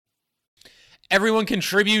Everyone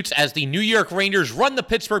contributes as the New York Rangers run the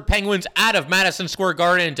Pittsburgh Penguins out of Madison Square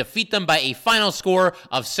Garden and defeat them by a final score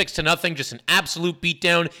of 6-0. Just an absolute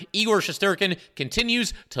beatdown. Igor Shesterkin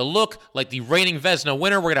continues to look like the reigning Vezina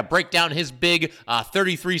winner. We're going to break down his big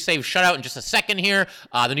 33-save shutout in just a second here.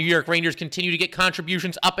 The New York Rangers continue to get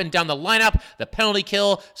contributions up and down the lineup. The penalty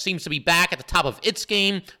kill seems to be back at the top of its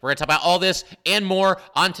game. We're going to talk about all this and more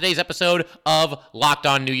on today's episode of Locked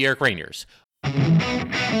On New York Rangers.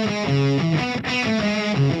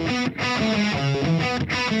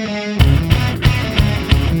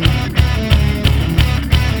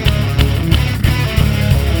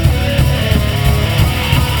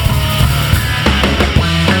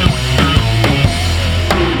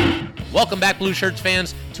 Welcome back, Blue Shirts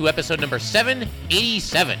fans, to episode number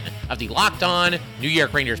 787 of the Locked On New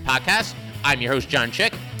York Rangers podcast. I'm your host, John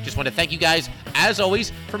Chick. Just want to thank you guys, as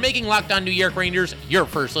always, for making Locked On New York Rangers your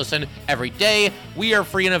first listen every day. We are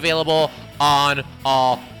free and available on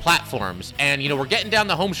all platforms. And, we're getting down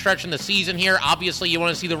the home stretch in the season here. Obviously, you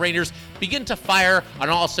want to see the Rangers begin to fire on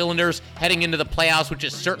all cylinders heading into the playoffs, which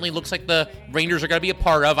it certainly looks like the Rangers are going to be a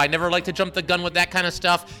part of. I never like to jump the gun with that kind of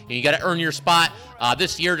stuff. You got to earn your spot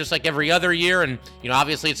this year, just like every other year. And,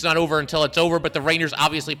 obviously it's not over until it's over, but the Rangers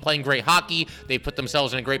obviously playing great hockey. They put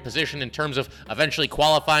themselves in a great position in terms of eventually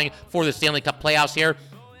qualifying for the Stanley Cup playoffs here.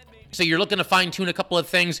 So you're looking to fine-tune a couple of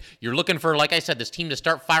things. You're looking for, like I said, this team to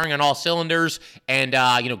start firing on all cylinders and,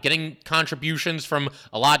 getting contributions from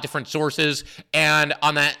a lot of different sources. And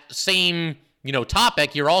on that same,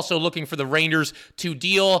 topic, you're also looking for the Rangers to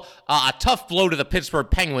deal a tough blow to the Pittsburgh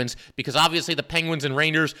Penguins, because obviously the Penguins and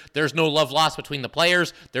Rangers, there's no love lost between the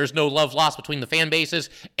players. There's no love lost between the fan bases.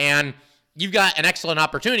 And you've got an excellent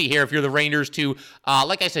opportunity here if you're the Rangers to,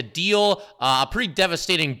 like I said, deal a pretty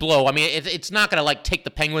devastating blow. I mean, it's not going to, take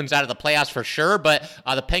the Penguins out of the playoffs for sure, but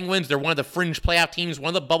the Penguins, they're one of the fringe playoff teams, one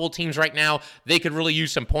of the bubble teams right now. They could really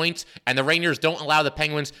use some points, and the Rangers don't allow the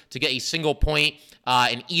Penguins to get a single point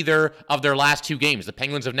in either of their last two games. The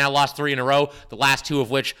Penguins have now lost 3 in a row, the last 2 of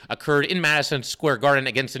which occurred in Madison Square Garden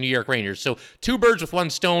against the New York Rangers. So 2 birds with 1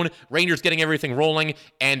 stone, Rangers getting everything rolling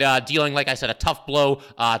and dealing, like I said, a tough blow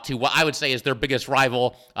to what I would say is their biggest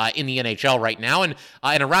rival in the NHL right now. And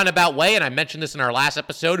in a roundabout way, and I mentioned this in our last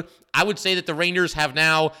episode, I would say that the Rangers have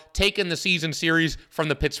now taken the season series from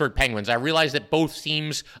the Pittsburgh Penguins. I realize that both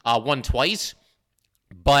teams won twice,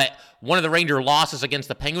 but one of the Ranger losses against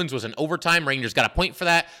the Penguins was in overtime. Rangers got a point for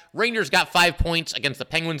that. Rangers got 5 points against the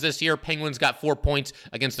Penguins this year. Penguins got 4 points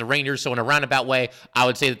against the Rangers. So in a roundabout way, I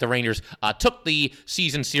would say that the Rangers took the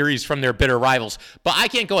season series from their bitter rivals. But I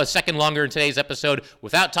can't go a second longer in today's episode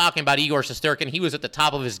without talking about Igor Shesterkin. He was at the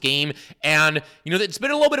top of his game. And, it's been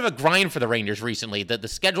a little bit of a grind for the Rangers recently. The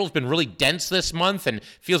schedule's been really dense this month and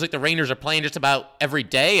feels like the Rangers are playing just about every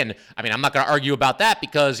day. And, I'm not going to argue about that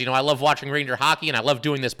because, I love watching Ranger hockey and I love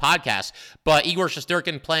doing this podcast. But Igor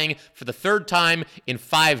Shesterkin playing for the 3rd time in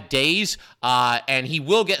 5 days, and he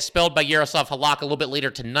will get spelled by Yaroslav Halak a little bit later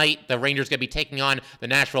tonight. The Rangers going to be taking on the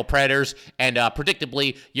Nashville Predators, and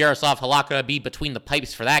predictably, Yaroslav Halak going to be between the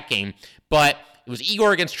pipes for that game. But it was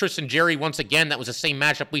Igor against Tristan Jarry once again. That was the same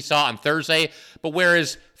matchup we saw on Thursday. But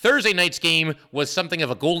whereas Thursday night's game was something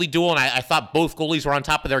of a goalie duel, and I thought both goalies were on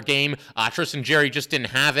top of their game, Tristan Jarry just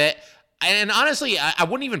didn't have it. And honestly, I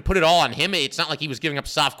wouldn't even put it all on him. It's not like he was giving up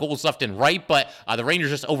soft goals left and right, but the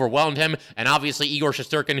Rangers just overwhelmed him. And obviously, Igor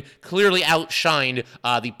Shesterkin clearly outshined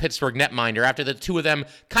the Pittsburgh netminder after the two of them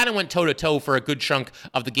kind of went toe-to-toe for a good chunk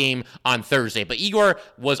of the game on Thursday. But Igor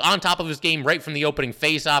was on top of his game right from the opening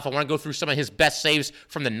faceoff. I want to go through some of his best saves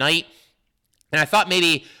from the night. And I thought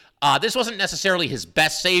maybe this wasn't necessarily his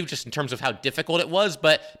best save just in terms of how difficult it was,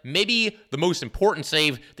 but maybe the most important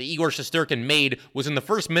save that Igor Shesterkin made was in the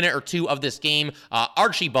first minute or 2 of this game.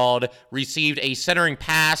 Archibald received a centering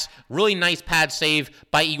pass, really nice pad save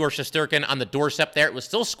by Igor Shesterkin on the doorstep there. It was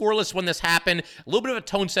still scoreless when this happened. A little bit of a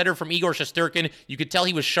tone setter from Igor Shesterkin. You could tell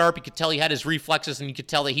he was sharp. You could tell he had his reflexes, and you could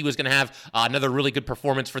tell that he was going to have another really good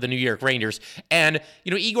performance for the New York Rangers. And,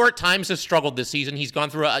 Igor at times has struggled this season. He's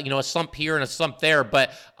gone through a slump here and a slump there,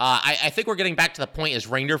 but I think we're getting back to the point as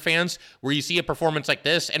Ranger fans where you see a performance like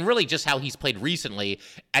this and really just how he's played recently,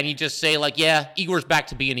 and you just say, yeah, Igor's back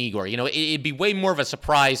to being Igor. It'd be way more of a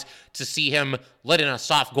surprise to see him let in a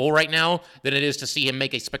soft goal right now than it is to see him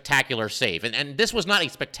make a spectacular save. And this was not a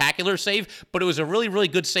spectacular save, but it was a really, really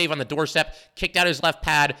good save on the doorstep, kicked out his left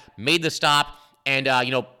pad, made the stop, and,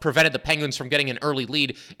 prevented the Penguins from getting an early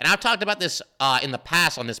lead. And I've talked about this in the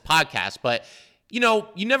past on this podcast, but,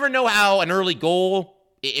 you never know how an early goal,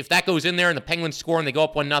 if that goes in there and the Penguins score and they go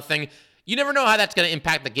up 1-0, You never know how that's going to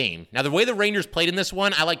impact the game. Now, the way the Rangers played in this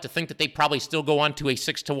one, I like to think that they probably still go on to a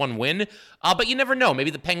 6-1 win, but you never know.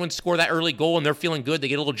 Maybe the Penguins score that early goal and they're feeling good. They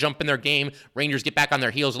get a little jump in their game. Rangers get back on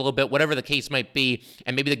their heels a little bit, whatever the case might be,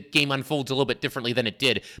 and maybe the game unfolds a little bit differently than it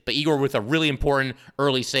did. But Igor with a really important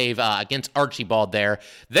early save against Archibald there.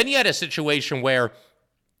 Then you had a situation where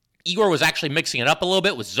Igor was actually mixing it up a little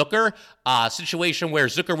bit with Zucker, a situation where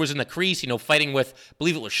Zucker was in the crease, fighting with, I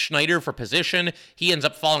believe it was Schneider for position. He ends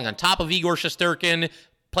up falling on top of Igor Shesterkin.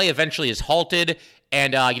 Play eventually is halted,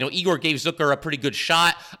 and, Igor gave Zucker a pretty good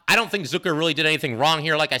shot. I don't think Zucker really did anything wrong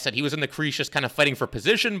here. Like I said, he was in the crease just kind of fighting for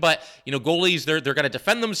position, but, goalies, they're going to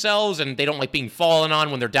defend themselves, and they don't like being fallen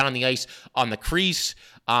on when they're down on the ice on the crease.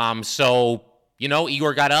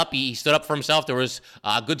 Igor got up. He stood up for himself. There was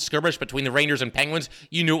a good skirmish between the Rangers and Penguins.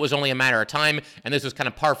 You knew it was only a matter of time, and this was kind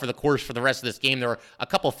of par for the course for the rest of this game. There were a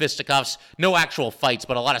couple fisticuffs, no actual fights,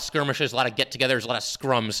 but a lot of skirmishes, a lot of get-togethers, a lot of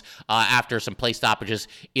scrums after some play stoppages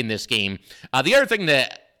in this game. The other thing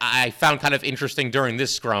that I found kind of interesting during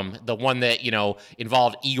this scrum, the one that,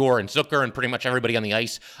 involved Igor and Zucker and pretty much everybody on the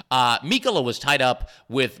ice, Mikkola was tied up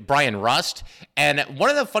with Brian Rust. And one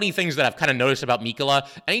of the funny things that I've kind of noticed about Mikkola,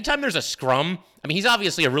 anytime there's a scrum, he's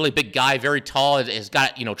obviously a really big guy, very tall, has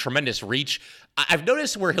got, tremendous reach. I've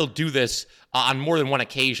noticed where he'll do this on more than one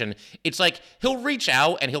occasion. It's like he'll reach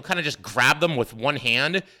out and he'll kind of just grab them with one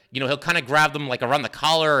hand. He'll kind of grab them like around the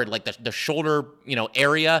collar or like the shoulder,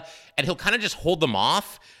 area, and he'll kind of just hold them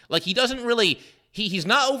off. Like he doesn't really, he's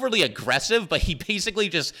not overly aggressive, but he basically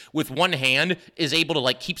just with one hand is able to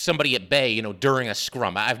like keep somebody at bay, during a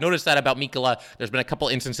scrum. I've noticed that about Mikkola. There's been a couple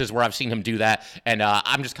instances where I've seen him do that, and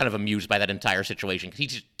I'm just kind of amused by that entire situation because he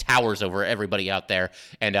just towers over everybody out there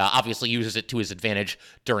and obviously uses it to his advantage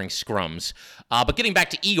during scrums. But getting back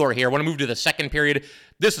to Igor here, I want to move to the second period.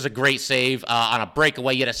 This is a great save on a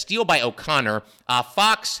breakaway. You had a steal by O'Connor.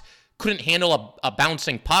 Fox couldn't handle a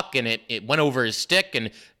bouncing puck, and it went over his stick,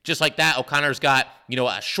 and just like that, O'Connor's got,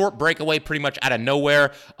 a short breakaway pretty much out of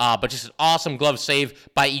nowhere, but just an awesome glove save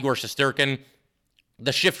by Igor Shesterkin.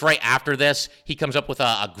 The shift right after this, he comes up with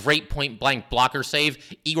a great point-blank blocker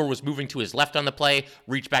save. Igor was moving to his left on the play,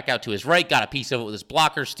 reached back out to his right, got a piece of it with his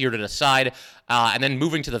blocker, steered it aside. And then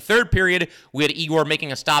moving to the third period, we had Igor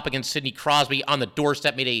making a stop against Sidney Crosby on the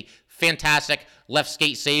doorstep, made a fantastic left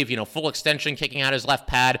skate save, full extension, kicking out his left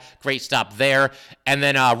pad. Great stop there. And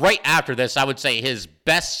then right after this, I would say his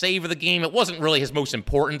best save of the game. It wasn't really his most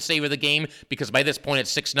important save of the game because by this point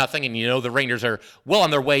it's 6-0 and the Rangers are well on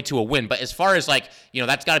their way to a win. But as far as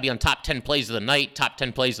that's got to be on top 10 plays of the night, top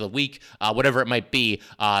 10 plays of the week, whatever it might be,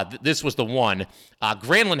 this was the one.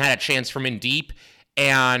 Granlund had a chance from in deep,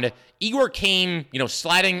 and Igor came,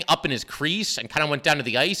 sliding up in his crease and kind of went down to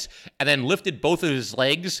the ice and then lifted both of his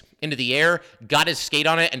legs into the air, got his skate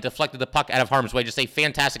on it, and deflected the puck out of harm's way. Just a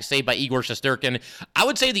fantastic save by Igor Shesterkin. I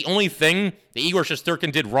would say the only thing that Igor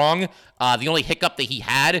Shesterkin did wrong, the only hiccup that he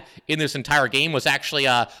had in this entire game was actually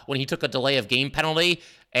when he took a delay of game penalty.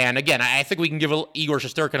 And again, I think we can give Igor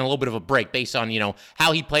Shesterkin a little bit of a break based on,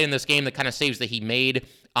 how he played in this game, the kind of saves that he made.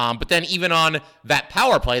 But then even on that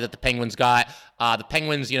power play that the Penguins got,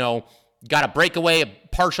 got a breakaway, a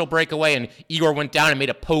partial breakaway, and Igor went down and made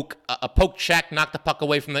a poke check, knocked the puck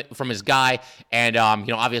away from his guy, and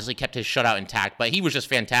obviously kept his shutout intact. But he was just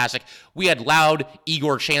fantastic. We had loud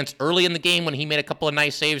Igor chants early in the game when he made a couple of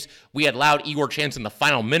nice saves. We had loud Igor chants in the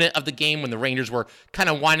final minute of the game when the Rangers were kind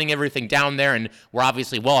of winding everything down there and were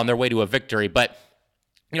obviously well on their way to a victory. But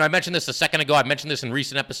I mentioned this a second ago. I mentioned this in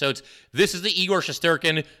recent episodes. This is the Igor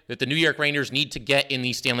Shesterkin that the New York Rangers need to get in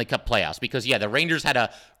the Stanley Cup playoffs because, the Rangers had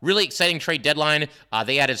a really exciting trade deadline.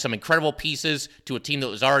 They added some incredible pieces to a team that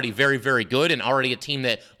was already very, very good and already a team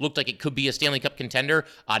that looked like it could be a Stanley Cup contender,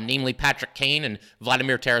 namely Patrick Kane and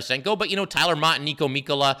Vladimir Tarasenko. But, Tyler Mott and Nico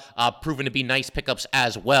Mikkola proven to be nice pickups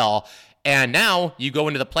as well. And now you go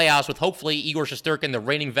into the playoffs with hopefully Igor Shesterkin, the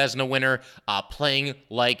reigning Vezina winner, playing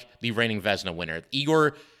like the reigning Vezina winner.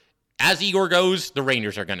 As Igor goes, the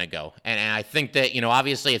Rangers are going to go. And I think that,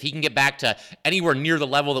 obviously if he can get back to anywhere near the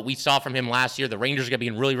level that we saw from him last year, the Rangers are going to be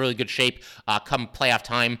in really, really good shape come playoff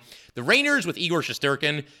time. The Rangers with Igor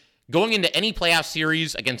Shesterkin, going into any playoff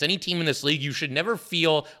series against any team in this league, you should never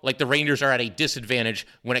feel like the Rangers are at a disadvantage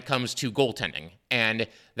when it comes to goaltending. And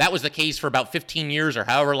that was the case for about 15 years or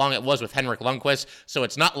however long it was with Henrik Lundqvist. So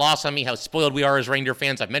it's not lost on me how spoiled we are as Ranger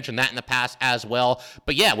fans. I've mentioned that in the past as well.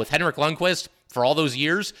 But yeah, with Henrik Lundqvist, for all those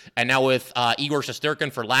years, and now with Igor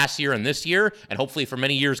Shesterkin for last year and this year, and hopefully for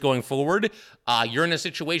many years going forward, you're in a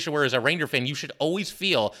situation where, as a Ranger fan, you should always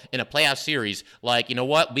feel in a playoff series like, you know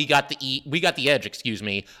what, we got the edge,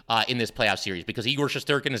 in this playoff series, because Igor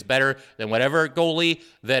Shesterkin is better than whatever goalie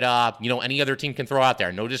that any other team can throw out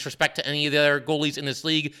there. No disrespect to any of the other goalies in this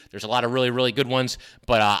league. There's a lot of really, really good ones,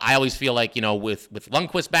 but I always feel like, with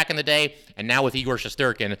Lundqvist back in the day, and now with Igor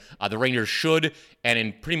Shesterkin, the Rangers should, and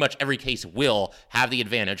in pretty much every case will, have the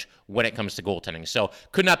advantage when it comes to goaltending. So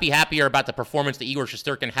could not be happier about the performance that Igor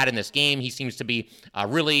Shesterkin had in this game. He seems to be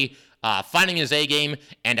really finding his A game,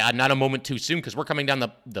 and not a moment too soon, because we're coming down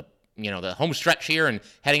the home stretch here and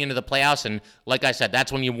heading into the playoffs. And like I said,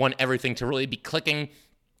 that's when you want everything to really be clicking,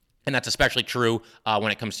 and that's especially true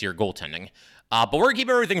when it comes to your goaltending. But we're going to keep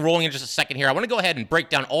everything rolling in just a second here. I want to go ahead and break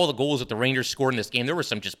down all the goals that the Rangers scored in this game. There were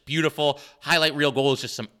some just beautiful highlight reel goals,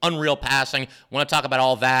 just some unreal passing. I want to talk about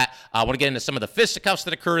all that. I want to get into some of the fisticuffs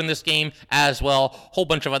that occurred in this game as well, a whole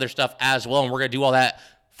bunch of other stuff as well, and we're going to do all that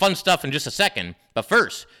fun stuff in just a second. But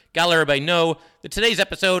first, got to let everybody know that today's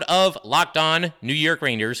episode of Locked On New York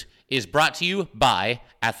Rangers is brought to you by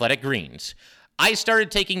Athletic Greens. I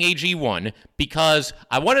started taking AG1 because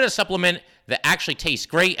I wanted a supplement that actually tastes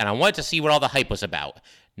great, and I wanted to see what all the hype was about.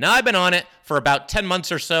 Now I've been on it for about 10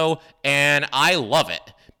 months or so, and I love it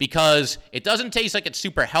because it doesn't taste like it's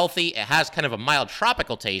super healthy. It has kind of a mild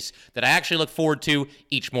tropical taste that I actually look forward to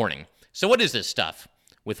each morning. So what is this stuff?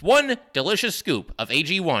 With one delicious scoop of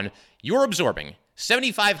AG1, you're absorbing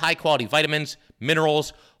 75 high-quality vitamins,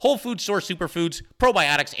 minerals, whole food source superfoods,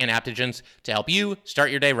 probiotics, and adaptogens to help you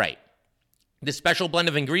start your day right. This special blend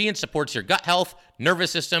of ingredients supports your gut health,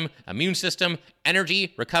 nervous system, immune system,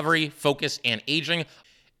 energy, recovery, focus, and aging.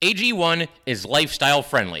 AG1 is lifestyle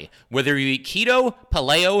friendly, whether you eat keto,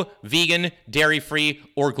 paleo, vegan, dairy-free,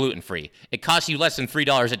 or gluten-free. It costs you less than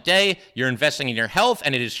 $3 a day, you're investing in your health,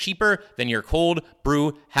 and it is cheaper than your cold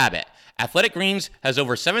brew habit. Athletic Greens has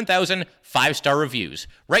over 7,000 5-star reviews.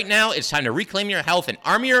 Right now, it's time to reclaim your health and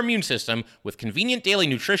arm your immune system with convenient daily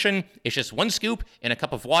nutrition. It's just one scoop in a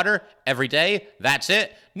cup of water every day. That's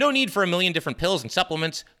it. No need for a million different pills and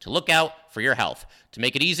supplements to look out for your health. To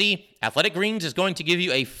make it easy, Athletic Greens is going to give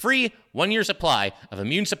you a free 1-year supply of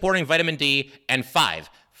immune-supporting vitamin D and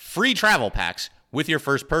 5 free travel packs with your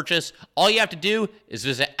first purchase. All you have to do is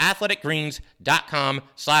visit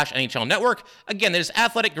athleticgreens.com/NHL Network. Again, that is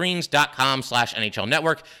athleticgreens.com/NHL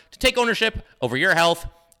Network to take ownership over your health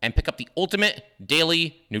and pick up the ultimate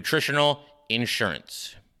daily nutritional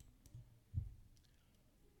insurance.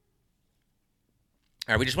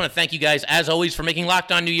 All right, we just want to thank you guys, as always, for making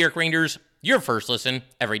Locked On New York Rangers your first listen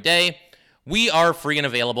every day. We are free and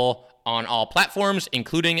available on all platforms,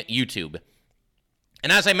 including YouTube.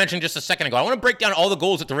 And as I mentioned just a second ago, I want to break down all the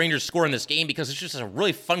goals that the Rangers score in this game because it's just a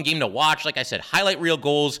really fun game to watch. Like I said, highlight reel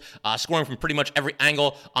goals, scoring from pretty much every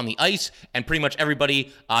angle on the ice, and pretty much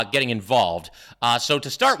everybody getting involved. So to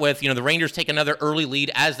start with, the Rangers take another early lead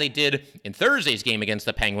as they did in Thursday's game against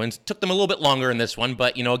the Penguins. Took them a little bit longer in this one,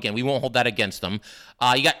 but, again, we won't hold that against them.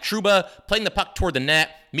 You got Trouba playing the puck toward the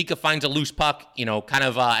net. Mika finds a loose puck, kind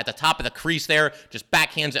of at the top of the crease there, just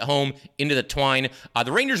backhands it home into the twine.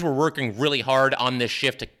 The Rangers were working really hard on this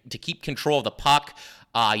shift to keep control of the puck.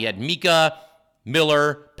 You had Mika,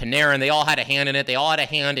 Miller, Panarin, they all had a hand in it. They all had a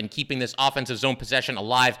hand in keeping this offensive zone possession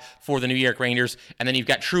alive for the New York Rangers. And then you've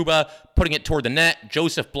got Trouba putting it toward the net.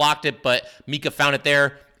 Joseph blocked it, but Mika found it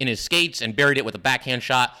there in his skates and buried it with a backhand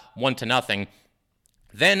shot, 1-0.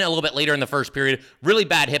 Then a little bit later in the first period, really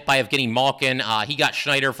bad hit by Evgeny Malkin. He got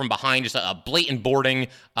Schneider from behind, just a blatant boarding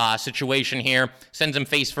situation here. Sends him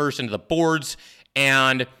face first into the boards.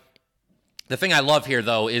 And the thing I love here,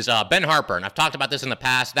 though, is Ben Harper. And I've talked about this in the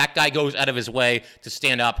past. That guy goes out of his way to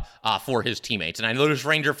stand up for his teammates. And I know there's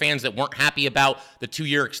Ranger fans that weren't happy about the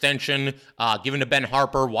 2-year extension given to Ben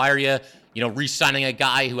Harper. Why are you re-signing a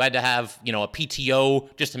guy who had to have, a PTO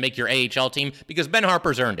just to make your AHL team? Because Ben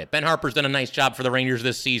Harper's earned it. Ben Harper's done a nice job for the Rangers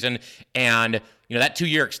this season. And, that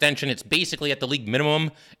 2-year extension, it's basically at the league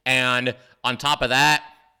minimum. And on top of that,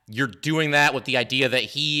 you're doing that with the idea that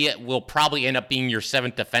he will probably end up being your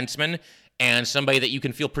 7th defenseman and somebody that you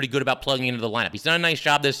can feel pretty good about plugging into the lineup. He's done a nice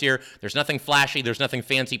job this year. There's nothing flashy. There's nothing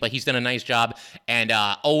fancy, but he's done a nice job and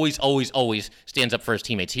always stands up for his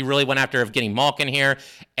teammates. He really went after Evgeny Malkin here.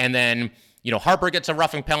 And then, Harper gets a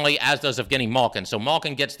roughing penalty, as does Evgeny Malkin. So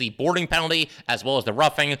Malkin gets the boarding penalty as well as the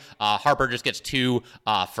roughing. Harper just gets 2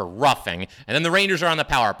 for roughing. And then the Rangers are on the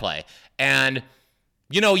power play. And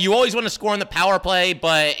you always want to score on the power play,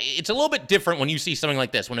 but it's a little bit different when you see something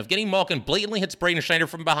like this. When Evgeny Malkin blatantly hits Braden Schneider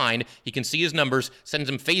from behind, he can see his numbers, sends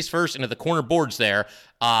him face first into the corner boards there.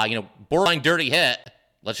 Borderline dirty hit.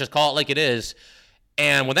 Let's just call it like it is.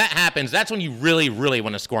 And when that happens, that's when you really, really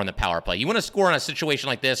want to score on the power play. You want to score in a situation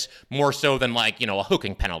like this more so than like, a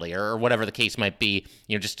hooking penalty or whatever the case might be,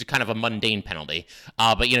 just kind of a mundane penalty.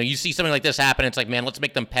 But, you see something like this happen. It's like, man, let's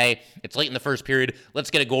make them pay. It's late in the first period. Let's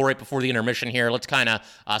get a goal right before the intermission here. Let's kind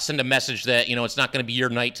of send a message that, it's not going to be your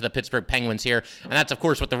night to the Pittsburgh Penguins here. And that's, of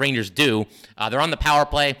course, what the Rangers do. They're on the power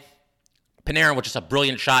play. Panarin, which is a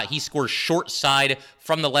brilliant shot. He scores short side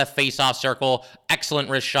from the left faceoff circle. Excellent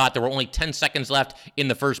wrist shot. There were only 10 seconds left in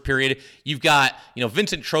the first period. You've got,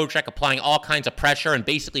 Vincent Trocheck applying all kinds of pressure and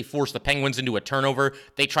basically forced the Penguins into a turnover.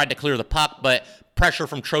 They tried to clear the puck, but pressure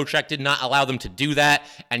from Trocheck did not allow them to do that.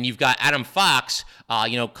 And you've got Adam Fox,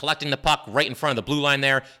 collecting the puck right in front of the blue line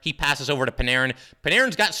there. He passes over to Panarin.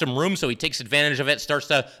 Panarin's got some room, so he takes advantage of it, starts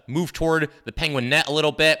to move toward the Penguin net a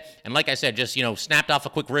little bit. And like I said, just, snapped off a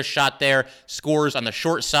quick wrist shot there, scores on the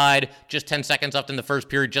short side, just 10 seconds left in the first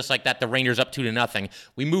period. Just like that, the Rangers up 2-0.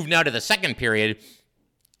 We move now to the second period.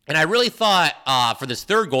 And I really thought for this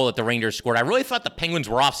third goal that the Rangers scored, I really thought the Penguins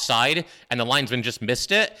were offside and the linesman just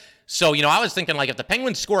missed it. So, I was thinking, like, if the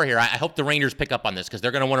Penguins score here, I hope the Rangers pick up on this because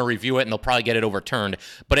they're going to want to review it and they'll probably get it overturned.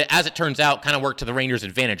 But as it turns out, kind of worked to the Rangers'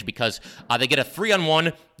 advantage because they get a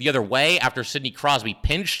 3-on-1 the other way after Sidney Crosby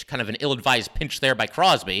pinched, kind of an ill-advised pinch there by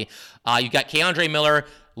Crosby. You've got K'Andre Miller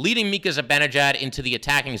leading Mika Zibanejad into the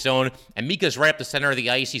attacking zone, and Mika's right up the center of the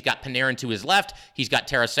ice. He's got Panarin to his left. He's got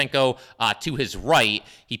Tarasenko to his right.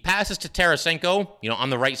 He passes to Tarasenko, on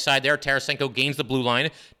the right side there. Tarasenko gains the blue line.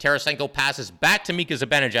 Tarasenko passes back to Mika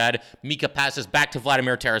Zibanejad. Mika passes back to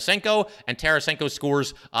Vladimir Tarasenko, and Tarasenko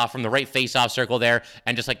scores from the right face-off circle there,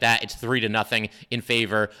 and just like that, it's 3-0 in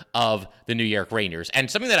favor of the New York Rangers. And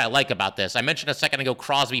something that I like about this, I mentioned a second ago,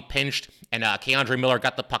 Crosby pinched, and K'Andre Miller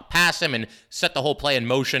got the puck past him and set the whole play in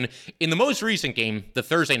motion. In the most recent game, the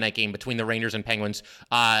Thursday night game between the Rangers and Penguins,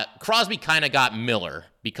 Crosby kind of got Miller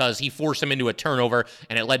because he forced him into a turnover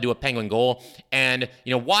and it led to a Penguin goal. And,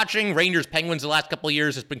 watching Rangers-Penguins the last couple of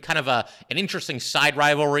years has been kind of an interesting side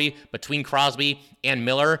rivalry between Crosby and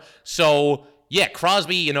Miller. So, yeah,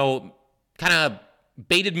 Crosby, kind of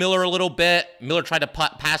baited Miller a little bit. Miller tried to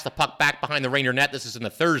pass the puck back behind the Ranger net. This is in the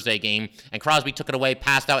Thursday game. And Crosby took it away,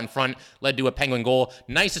 passed out in front, led to a Penguin goal.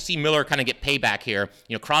 Nice to see Miller kind of get payback here.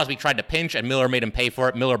 Crosby tried to pinch, and Miller made him pay for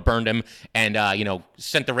it. Miller burned him and,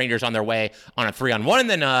 sent the Rangers on their way on a 3-on-1. And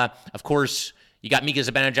then, of course, you got Mika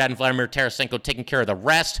Zibanejad and Vladimir Tarasenko taking care of the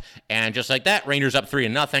rest. And just like that, Rangers up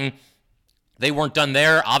 3-0. They weren't done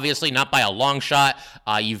there, obviously, not by a long shot.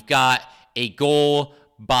 You've got a goal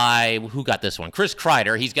by, who got this one? Chris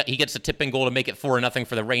Kreider. He gets the tip-in goal to make it 4-0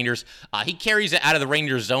 for the Rangers. He carries it out of the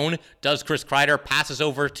Rangers zone, does Chris Kreider, passes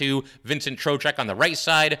over to Vincent Trocheck on the right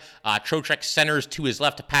side. Trocheck centers to his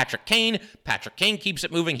left to Patrick Kane. Patrick Kane keeps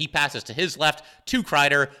it moving. He passes to his left to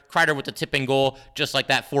Kreider. Kreider with the tip-in goal, just like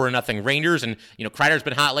that, 4-0 Rangers. And, Kreider's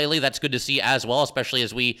been hot lately. That's good to see as well, especially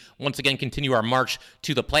as we once again continue our march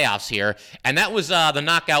to the playoffs here. And that was the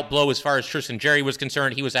knockout blow as far as Tristan Jarry was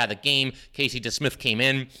concerned. He was out of the game. Casey DeSmith came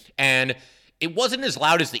in. And it wasn't as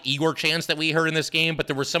loud as the Igor chants that we heard in this game, but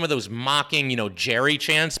there were some of those mocking, Jerry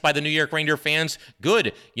chants by the New York Ranger fans.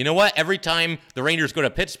 Good. You know what? Every time the Rangers go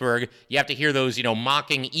to Pittsburgh, you have to hear those,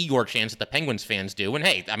 mocking Igor chants that the Penguins fans do. And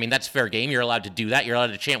hey, I mean, that's fair game. You're allowed to do that. You're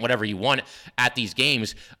allowed to chant whatever you want at these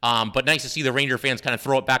games. But nice to see the Ranger fans kind of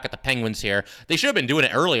throw it back at the Penguins here. They should have been doing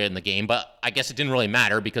it earlier in the game, but I guess it didn't really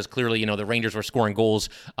matter because clearly, the Rangers were scoring goals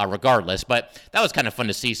regardless. But that was kind of fun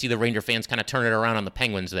to see the Ranger fans kind of turn it around on the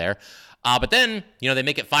Penguins there. But then, they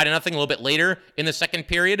make it 5-0 a little bit later in the second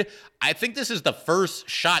period. I think this is the first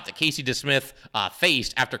shot that Casey DeSmith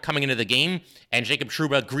faced after coming into the game, and Jacob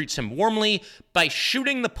Trouba greets him warmly by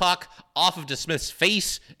shooting the puck off of DeSmith's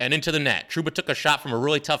face and into the net. Trouba took a shot from a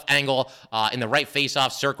really tough angle in the right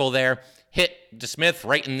face-off circle there, hit DeSmith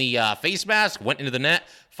right in the face mask, went into the net,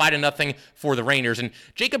 5-0 for the Rangers. And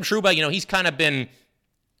Jacob Trouba, he's kind of been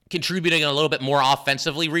contributing a little bit more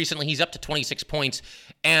offensively recently. He's up to 26 points.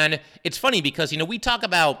 And it's funny because, we talk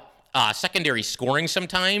about secondary scoring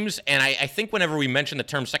sometimes, and I think whenever we mention the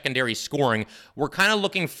term secondary scoring, we're kind of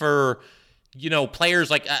looking for,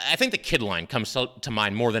 players like, I think the kid line comes to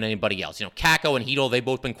mind more than anybody else. Kakko and Hedl, they've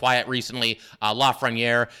both been quiet recently.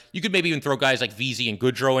 Lafreniere. You could maybe even throw guys like Vesey and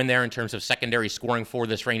Goodrow in there in terms of secondary scoring for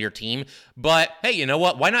this Ranger team. But, hey, you know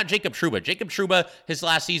what? Why not Jacob Trouba? Jacob Trouba, his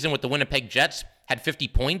last season with the Winnipeg Jets, had 50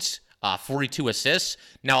 points. 42 assists.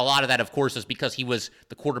 Now, a lot of that, of course, is because he was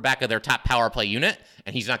the quarterback of their top power play unit,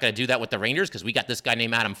 and he's not going to do that with the Rangers because we got this guy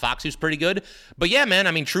named Adam Fox who's pretty good. But yeah, man,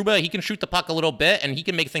 I mean, Trouba, he can shoot the puck a little bit, and he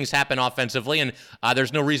can make things happen offensively, and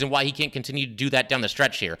there's no reason why he can't continue to do that down the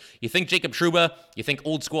stretch here. You think Jacob Trouba, you think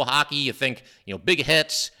old school hockey, you think, big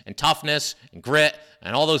hits and toughness and grit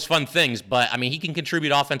and all those fun things, but I mean, he can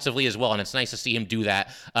contribute offensively as well, and it's nice to see him do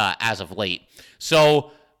that as of late.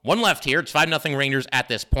 So, one left here. It's 5-0 Rangers at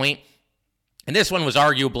this point. And this one was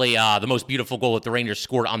arguably the most beautiful goal that the Rangers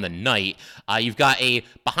scored on the night. You've got a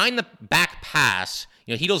behind-the-back pass.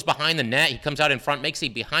 Hedo's behind the net. He comes out in front, makes a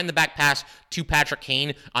behind-the-back pass to Patrick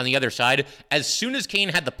Kane on the other side. As soon as Kane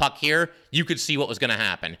had the puck here, you could see what was going to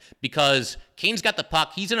happen because Kane's got the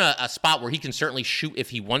puck. He's in a spot where he can certainly shoot if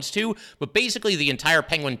he wants to, but basically the entire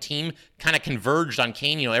Penguin team kind of converged on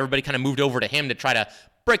Kane. Everybody kind of moved over to him to try to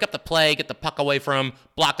break up the play, get the puck away from him,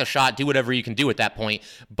 block the shot, do whatever you can do at that point.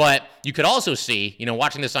 But you could also see,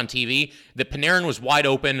 watching this on TV, that Panarin was wide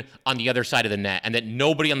open on the other side of the net and that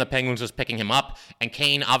nobody on the Penguins was picking him up. And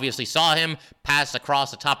Kane obviously saw him, pass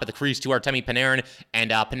across the top of the crease to Artemi Panarin,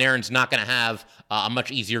 and Panarin's not going to have a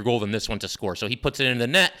much easier goal than this one to score. So he puts it in the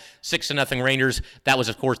net, 6-0 Rangers. That was,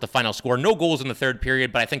 of course, the final score. No goals in the third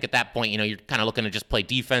period, but I think at that point, you're kind of looking to just play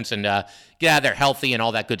defense and get out of there healthy and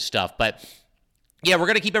all that good stuff. But yeah, we're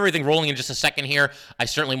going to keep everything rolling in just a second here. I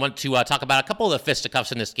certainly want to talk about a couple of the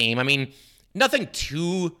fisticuffs in this game. I mean, nothing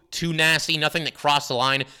too nasty, nothing that crossed the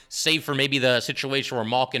line, save for maybe the situation where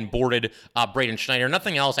Malkin boarded Braden Schneider.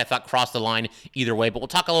 Nothing else I thought crossed the line either way, but we'll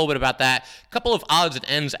talk a little bit about that. A couple of odds and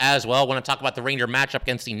ends as well. I want to talk about the Ranger matchup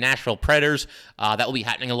against the Nashville Predators. That will be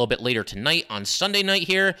happening a little bit later tonight on Sunday night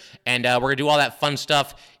here, and we're going to do all that fun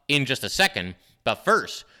stuff in just a second. But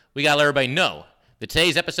first, we got to let everybody know that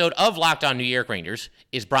today's episode of Locked On New York Rangers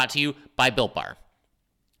is brought to you by Built Bar.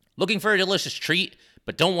 Looking for a delicious treat,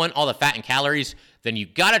 but don't want all the fat and calories? Then you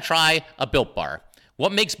gotta try a Built Bar.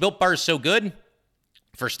 What makes Built Bars so good?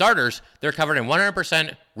 For starters, they're covered in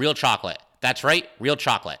 100% real chocolate. That's right, real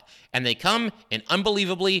chocolate. And they come in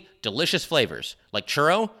unbelievably delicious flavors like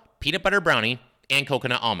churro, peanut butter brownie, and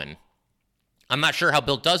coconut almond. I'm not sure how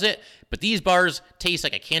Built does it, but these bars taste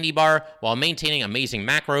like a candy bar while maintaining amazing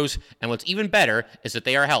macros, and what's even better is that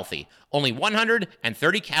they are healthy. Only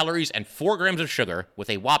 130 calories and 4 grams of sugar with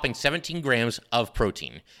a whopping 17 grams of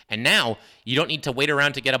protein. And now, you don't need to wait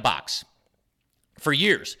around to get a box. For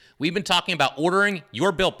years, we've been talking about ordering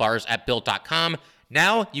your Built Bars at Built.com.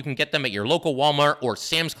 Now, you can get them at your local Walmart or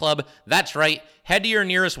Sam's Club. That's right. Head to your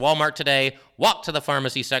nearest Walmart today, walk to the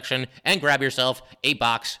pharmacy section, and grab yourself a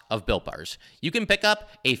box of Built Bars. You can pick up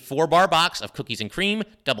a 4-bar box of cookies and cream,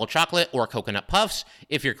 double chocolate, or coconut puffs.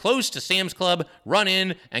 If you're close to Sam's Club, run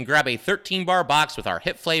in and grab a 13-bar box with our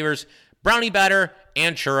hit flavors, brownie batter,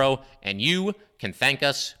 and churro, and you can thank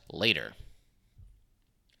us later.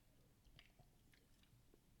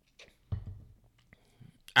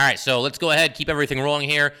 All right, so let's go ahead, keep everything rolling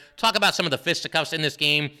here. Talk about some of the fisticuffs in this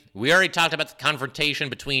game. We already talked about the confrontation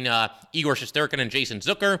between Igor Shesterkin and Jason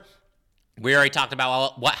Zucker. We already talked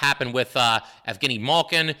about what happened with Evgeny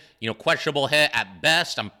Malkin. Questionable hit at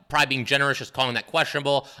best. I'm probably being generous just calling that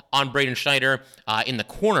questionable on Braden Schneider in the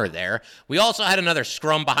corner there. We also had another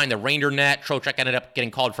scrum behind the Ranger net. Trocheck ended up getting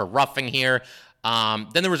called for roughing here. Then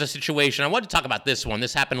there was a situation. I wanted to talk about this one.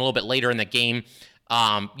 This happened a little bit later in the game.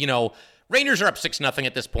 Rangers are up 6-0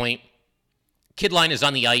 at this point. Kidline is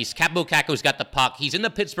on the ice. Kaapo Kakko's got the puck. He's in the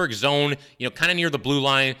Pittsburgh zone, kind of near the blue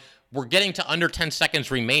line. We're getting to under 10 seconds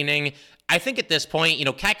remaining. I think at this point,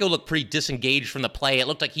 Kakko looked pretty disengaged from the play. It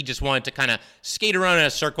looked like he just wanted to kind of skate around in a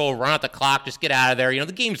circle, run out the clock, just get out of there.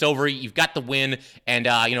 The game's over. You've got the win, and,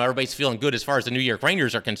 everybody's feeling good as far as the New York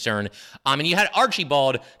Rangers are concerned. And you had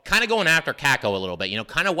Archibald kind of going after Kakko a little bit,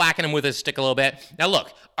 kind of whacking him with his stick a little bit. Now,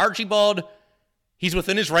 look, Archibald, he's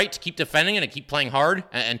within his right to keep defending and to keep playing hard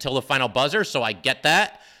until the final buzzer, so I get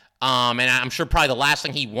that. And I'm sure probably the last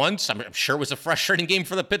thing he wants, I'm sure it was a frustrating game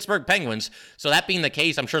for the Pittsburgh Penguins. So that being the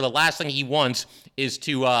case, I'm sure the last thing he wants is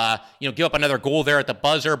to, give up another goal there at the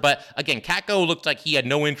buzzer. But again, Kakko looked like he had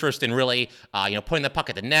no interest in really, putting the puck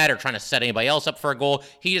at the net or trying to set anybody else up for a goal.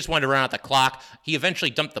 He just wanted to run out the clock. He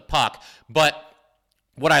eventually dumped the puck. But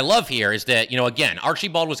what I love here is that, again,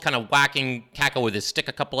 Archibald was kind of whacking Kakko with his stick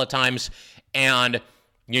a couple of times. And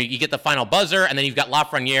you get the final buzzer, and then you've got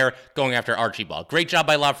Lafreniere going after Archibald. Great job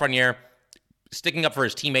by Lafreniere, sticking up for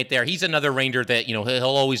his teammate there. He's another Ranger that, he'll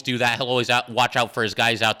always do that. He'll always watch out for his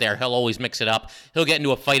guys out there. He'll always mix it up. He'll get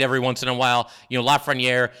into a fight every once in a while.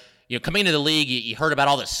 Lafreniere, coming into the league, you heard about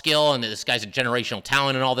all the skill and that this guy's a generational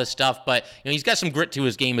talent and all this stuff, but he's got some grit to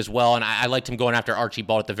his game as well, and I liked him going after Archie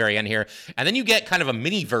Bald at the very end here. And then you get kind of a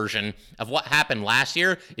mini version of what happened last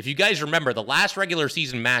year. If you guys remember, the last regular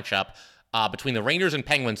season matchup between the Rangers and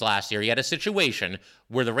Penguins last year, you had a situation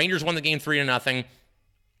where the Rangers won the game 3-0,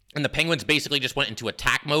 and the Penguins basically just went into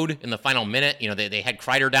attack mode in the final minute. They had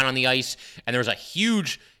Kreider down on the ice, and there was a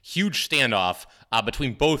huge standoff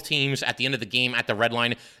between both teams at the end of the game at the red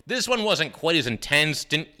line. This one wasn't quite as intense,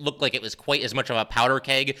 didn't look like it was quite as much of a powder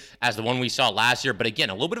keg as the one we saw last year, but again,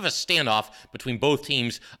 a little bit of a standoff between both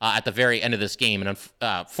teams at the very end of this game, and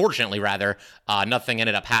fortunately, nothing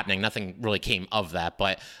ended up happening. Nothing really came of that,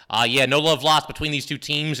 but no love lost between these two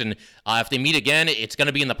teams, and if they meet again, it's going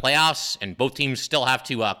to be in the playoffs, and both teams still have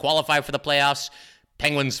to qualify for the playoffs.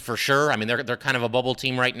 Penguins for sure. I mean, they're kind of a bubble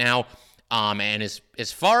team right now. And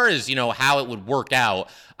as far as, how it would work out,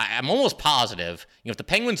 I'm almost positive, if the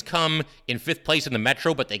Penguins come in 5th place in the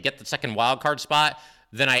Metro, but they get the second wildcard spot,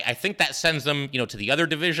 then I think that sends them, to the other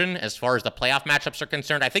division as far as the playoff matchups are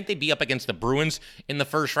concerned. I think they'd be up against the Bruins in the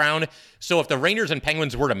first round. So if the Rangers and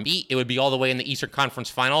Penguins were to meet, it would be all the way in the Eastern Conference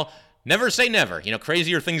Final. Never say never.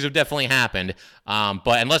 Crazier things have definitely happened.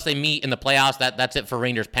 But unless they meet in the playoffs, that's it for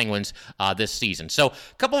Rangers Penguins this season. So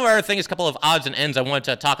a couple of other things, a couple of odds and ends I wanted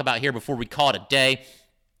to talk about here before we call it a day.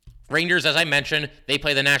 Rangers, as I mentioned, they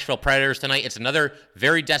play the Nashville Predators tonight. It's another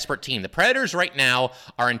very desperate team. The Predators right now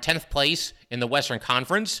are in 10th place in the Western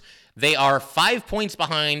Conference. They are 5 points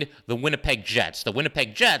behind the Winnipeg Jets. The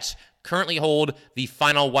Winnipeg Jets currently hold the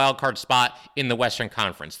final wildcard spot in the Western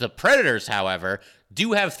Conference. The Predators, however,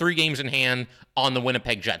 do have 3 games in hand on the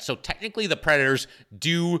Winnipeg Jets. So technically the Predators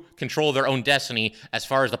do control their own destiny as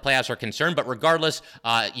far as the playoffs are concerned. But regardless,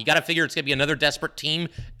 you got to figure it's going to be another desperate team,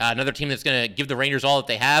 another team that's going to give the Rangers all that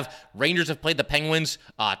they have. Rangers have played the Penguins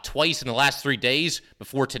twice in the last 3 days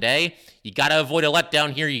before today. You got to avoid a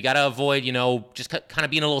letdown here. You got to avoid, just kind of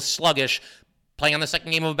being a little sluggish, playing on the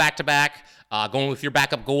second game of a back-to-back, going with your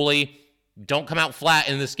backup goalie. Don't come out flat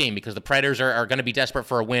in this game because the Predators are going to be desperate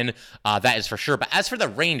for a win. That is for sure. But as for the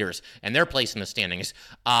Rangers and their place in the standings,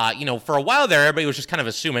 for a while there, everybody was just kind of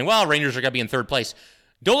assuming, well, Rangers are going to be in 3rd place.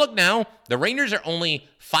 Don't look now. The Rangers are only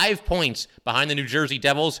 5 points behind the New Jersey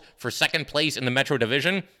Devils for 2nd place in the Metro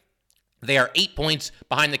Division. They are 8 points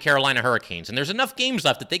behind the Carolina Hurricanes. And there's enough games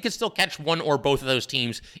left that they could still catch one or both of those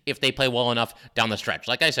teams if they play well enough down the stretch.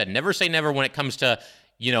 Like I said, never say never when it comes to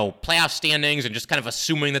playoff standings and just kind of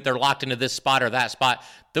assuming that they're locked into this spot or that spot.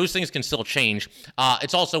 Those things can still change.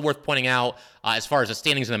 It's also worth pointing out, as far as the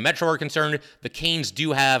standings in the Metro are concerned, the Canes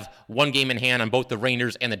do have 1 game in hand on both the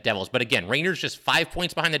Rangers and the Devils. But again, Rangers just 5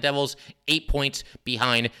 points behind the Devils, 8 points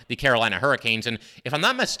behind the Carolina Hurricanes. And if I'm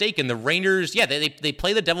not mistaken, the Rangers, they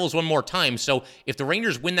play the Devils one more time. So if the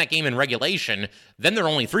Rangers win that game in regulation, then they're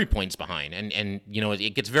only 3 points behind. And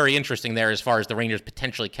it gets very interesting there as far as the Rangers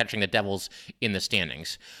potentially catching the Devils in the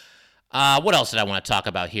standings. What else did I want to talk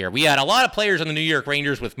about here? We had a lot of players on the New York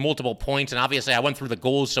Rangers with multiple points, and obviously I went through the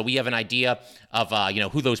goals, so we have an idea of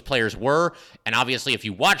who those players were. And obviously, if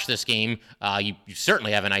you watch this game, you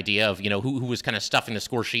certainly have an idea of who was kind of stuffing the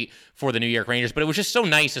score sheet for the New York Rangers. But it was just so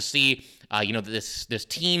nice to see this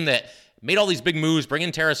team that made all these big moves, bring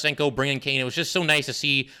in Tarasenko, bring in Kane. It was just so nice to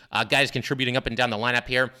see guys contributing up and down the lineup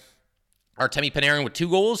here. Artemi Panarin with 2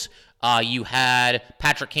 goals. You had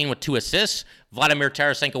Patrick Kane with 2 assists. Vladimir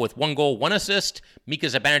Tarasenko with 1 goal, 1 assist. Mika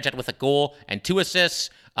Zibanejad with a goal and 2 assists.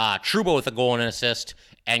 Trouba with a goal and an assist.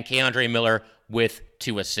 And K'Andre Miller with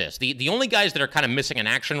 2 assists. The only guys that are kind of missing in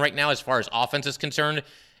action right now as far as offense is concerned,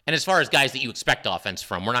 and as far as guys that you expect offense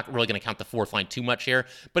from, we're not really going to count the 4th line too much here,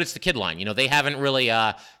 but it's the kid line. They haven't really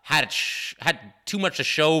had too much to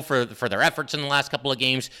show for their efforts in the last couple of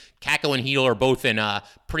games. Kakko and Hedl are both in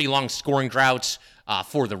pretty long scoring droughts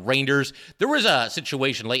for the Rangers. There was a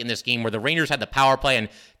situation late in this game where the Rangers had the power play, and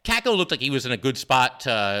Kakko looked like he was in a good spot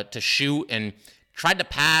to shoot and tried to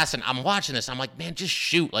pass, and I'm watching this. I'm like, man, just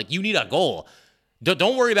shoot. Like, you need a goal.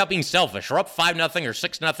 Don't worry about being selfish. We're up 5-0 or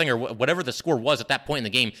 6-0 or whatever the score was at that point in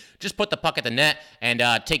the game. Just put the puck at the net and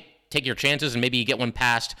take your chances, and maybe you get one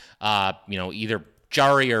past, either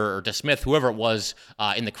Jari or DeSmith, whoever it was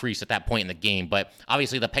in the crease at that point in the game. But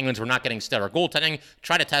obviously the Penguins were not getting stellar goaltending.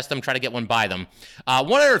 Try to test them, try to get one by them.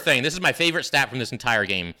 One other thing, this is my favorite stat from this entire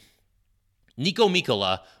game. Niko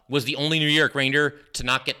Mikkola was the only New York Ranger to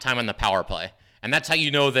not get time on the power play. And that's how you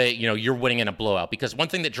know that, you're winning in a blowout. Because one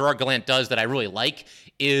thing that Gerard Gallant does that I really like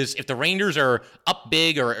is if the Rangers are up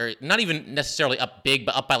big, or not even necessarily up big,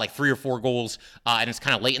 but up by like 3 or 4 goals, and it's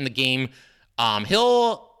kind of late in the game,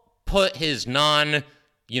 he'll put his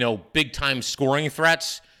big-time scoring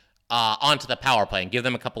threats onto the power play and give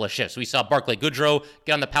them a couple of shifts. We saw Barclay Goodrow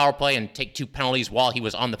get on the power play and take 2 penalties while he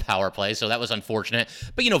was on the power play, so that was unfortunate.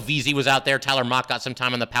 But, VZ was out there. Tyler Mock got some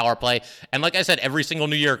time on the power play. And like I said, every single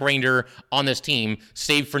New York Ranger on this team,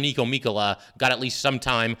 save for Nico Mikkola, got at least some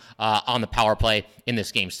time on the power play in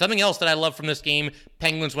this game. Something else that I love from this game,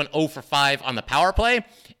 Penguins went 0 for 5 on the power play,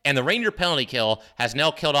 and the Ranger penalty kill has now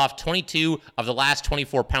killed off 22 of the last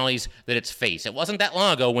 24 penalties that it's faced. It wasn't that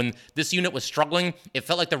long ago when this unit was struggling. It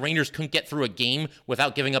felt like the Rangers couldn't get through a game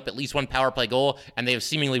without giving up at least one power play goal, and they have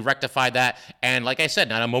seemingly rectified that. And like I said,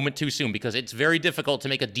 not a moment too soon, because it's very difficult to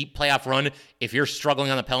make a deep playoff run if you're struggling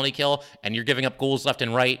on the penalty kill and you're giving up goals left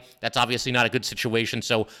and right. That's obviously not a good situation.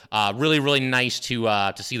 So really, really nice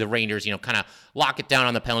to see the Rangers, kind of lock it down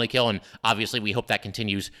on the penalty kill, and obviously we hope that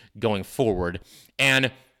continues going forward.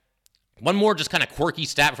 And one more just kind of quirky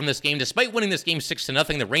stat from this game. Despite winning this game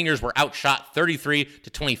 6-0, the Rangers were outshot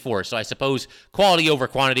 33-24. So I suppose quality over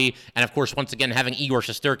quantity. And of course, once again, having Igor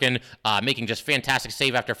Shesterkin making just fantastic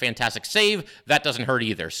save after fantastic save, that doesn't hurt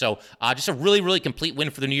either. So just a really, really complete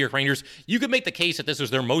win for the New York Rangers. You could make the case that this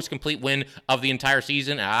was their most complete win of the entire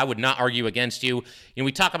season. I would not argue against you.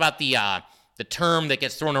 We talk about the term that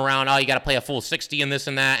gets thrown around, you got to play a full 60 and this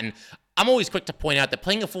and that. And I'm always quick to point out that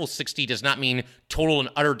playing a full 60 does not mean total and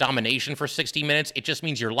utter domination for 60 minutes. It just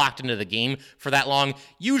means you're locked into the game for that long.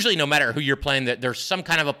 Usually, no matter who you're playing, there's some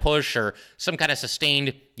kind of a push or some kind of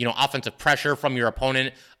sustained, offensive pressure from your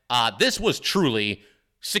opponent. This was truly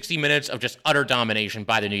 60 minutes of just utter domination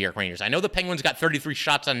by the New York Rangers. I know the Penguins got 33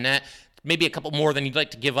 shots on net, maybe a couple more than you'd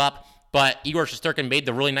like to give up, but Igor Shesterkin made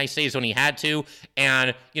the really nice saves when he had to,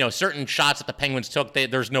 and, certain shots that the Penguins took,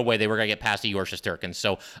 there's no way they were going to get past Igor Shesterkin.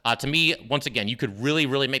 So, to me, once again, you could really,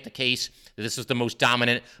 really make the case that this is the most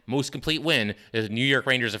dominant, most complete win that the New York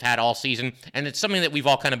Rangers have had all season, and it's something that we've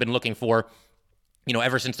all kind of been looking for,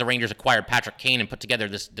 ever since the Rangers acquired Patrick Kane and put together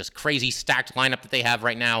this crazy stacked lineup that they have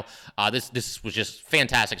right now. This was just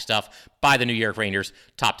fantastic stuff by the New York Rangers,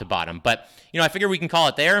 top to bottom. But, I figure we can call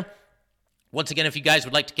it there. Once again, if you guys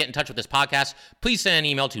would like to get in touch with this podcast, please send an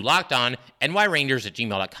email to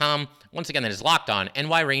lockedonnyrangers@gmail.com. Once again, that is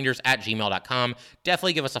lockedonnyrangers@gmail.com.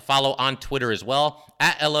 Definitely give us a follow on Twitter as well,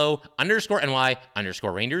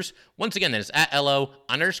 @LO_NY_Rangers. Once again, that is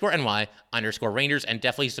 @LO_NY_Rangers. And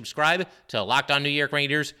definitely subscribe to Locked On New York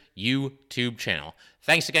Rangers YouTube channel.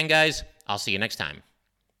 Thanks again, guys. I'll see you next time.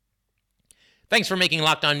 Thanks for making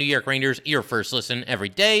Locked On New York Rangers your first listen every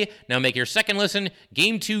day. Now make your second listen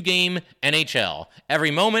Game to Game NHL. Every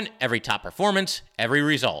moment, every top performance, every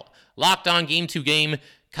result. Locked On Game to Game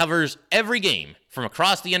covers every game from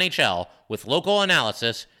across the NHL with local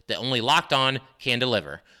analysis that only Locked On can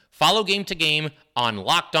deliver. Follow Game to Game on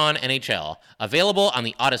Locked On NHL. Available on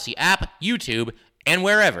the Odyssey app, YouTube, and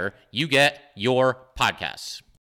wherever you get your podcasts.